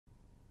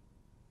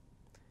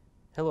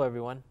Hello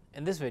everyone.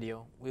 In this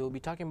video, we will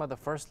be talking about the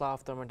first law of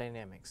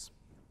thermodynamics.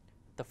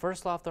 The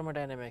first law of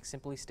thermodynamics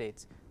simply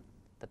states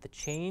that the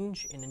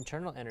change in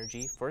internal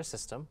energy for a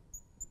system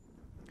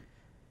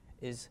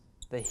is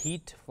the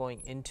heat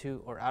flowing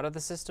into or out of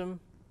the system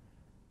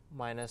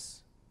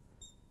minus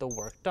the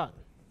work done.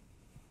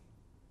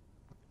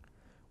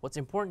 What's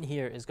important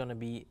here is going to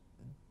be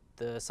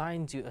the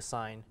signs you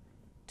assign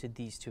to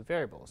these two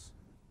variables.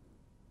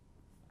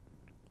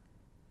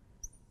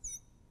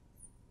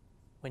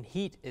 When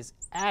heat is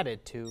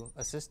added to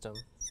a system,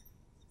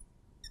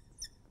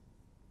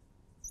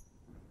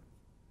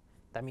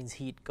 that means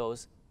heat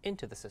goes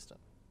into the system.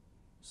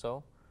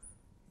 So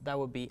that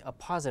would be a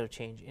positive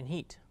change in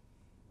heat.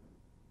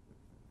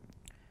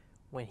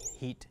 When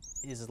heat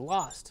is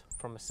lost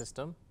from a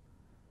system,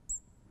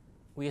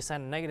 we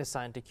assign a negative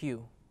sign to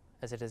Q,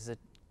 as it is a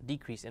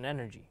decrease in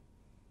energy.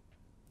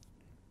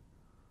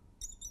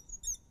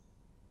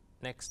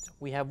 Next,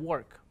 we have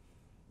work.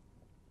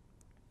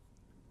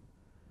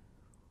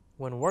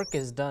 When work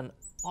is done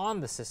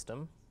on the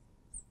system,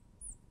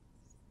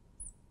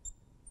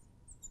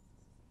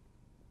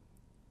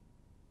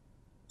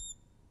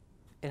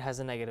 it has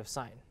a negative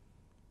sign.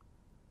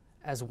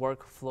 As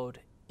work flowed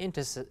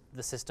into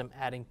the system,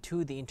 adding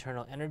to the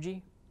internal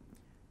energy,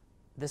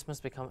 this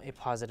must become a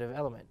positive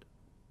element.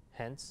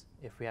 Hence,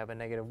 if we have a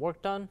negative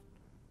work done,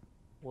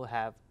 we'll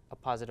have a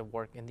positive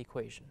work in the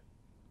equation.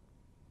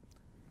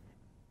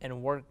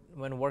 And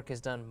when work is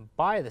done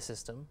by the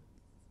system,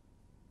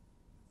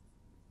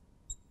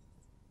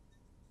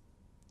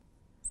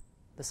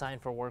 the sign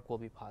for work will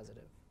be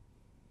positive.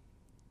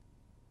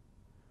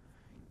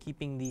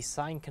 Keeping these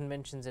sign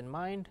conventions in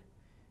mind,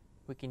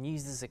 we can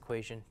use this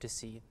equation to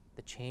see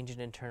the change in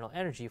internal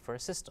energy for a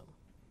system.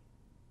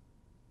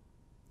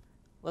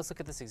 Let's look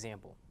at this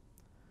example.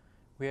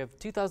 We have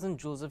 2,000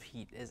 joules of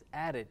heat is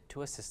added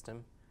to a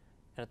system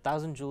and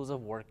 1,000 joules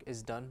of work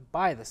is done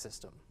by the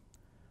system.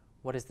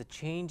 What is the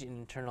change in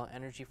internal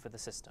energy for the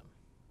system?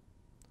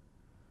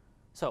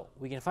 So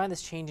we can find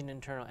this change in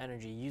internal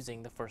energy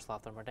using the first law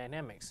of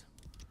thermodynamics.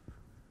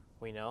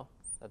 We know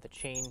that the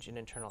change in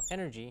internal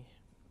energy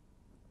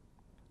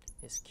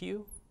is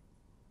Q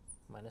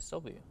minus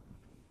W.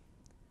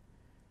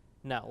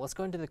 Now let's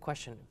go into the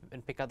question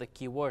and pick out the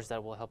keywords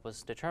that will help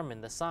us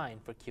determine the sign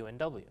for Q and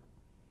W.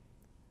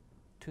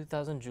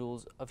 2,000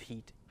 joules of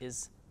heat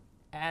is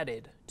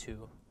added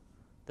to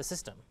the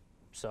system.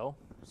 So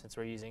since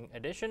we're using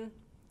addition,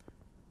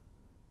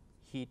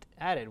 heat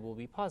added will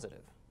be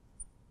positive.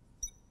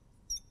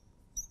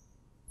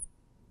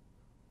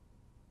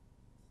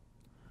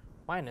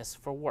 Minus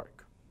for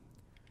work.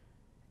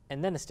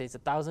 And then it states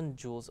 1,000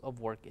 joules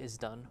of work is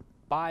done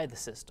by the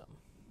system.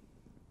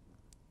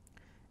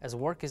 As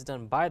work is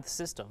done by the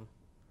system,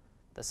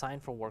 the sign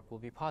for work will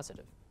be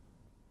positive.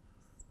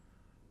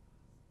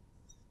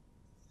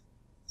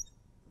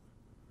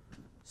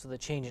 So the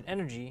change in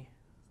energy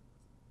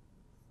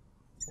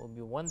will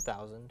be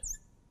 1,000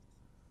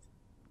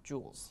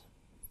 joules.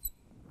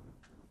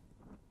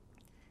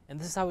 And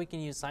this is how we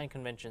can use sign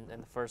conventions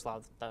and the first law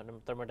of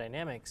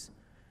thermodynamics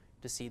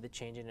to see the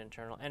change in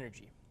internal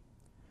energy.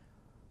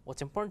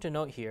 What's important to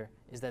note here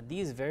is that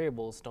these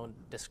variables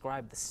don't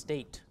describe the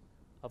state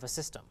of a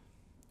system.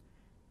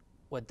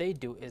 What they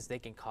do is they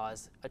can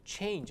cause a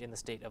change in the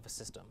state of a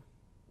system.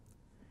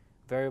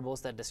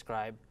 Variables that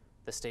describe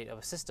the state of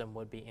a system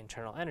would be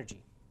internal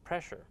energy,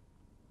 pressure,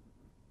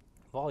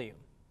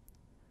 volume.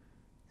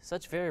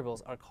 Such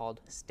variables are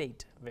called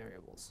state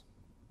variables.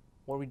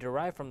 What we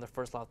derive from the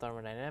first law of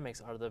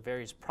thermodynamics are the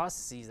various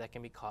processes that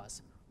can be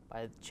caused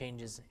by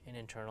changes in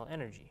internal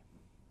energy.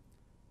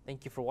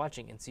 Thank you for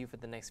watching and see you for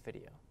the next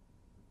video.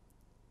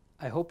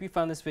 I hope you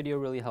found this video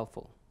really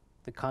helpful.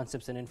 The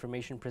concepts and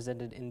information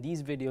presented in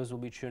these videos will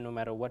be true no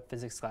matter what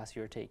physics class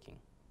you are taking.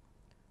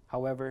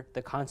 However,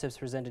 the concepts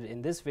presented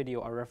in this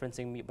video are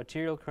referencing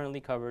material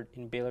currently covered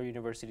in Baylor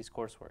University's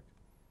coursework.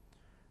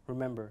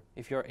 Remember,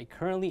 if you're a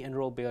currently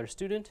enrolled Baylor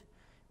student,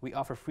 we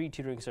offer free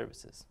tutoring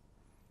services.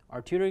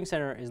 Our tutoring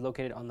center is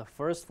located on the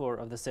first floor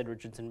of the Sid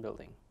Richardson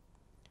building.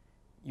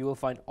 You will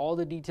find all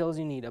the details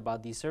you need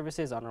about these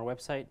services on our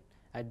website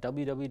at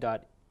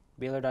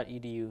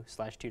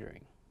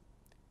www.baylor.edu/tutoring.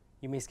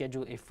 You may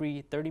schedule a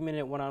free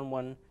 30-minute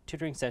one-on-one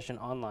tutoring session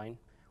online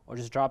or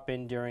just drop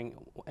in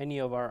during any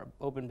of our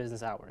open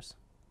business hours.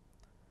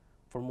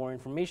 For more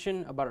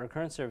information about our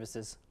current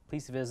services,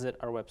 please visit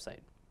our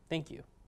website. Thank you.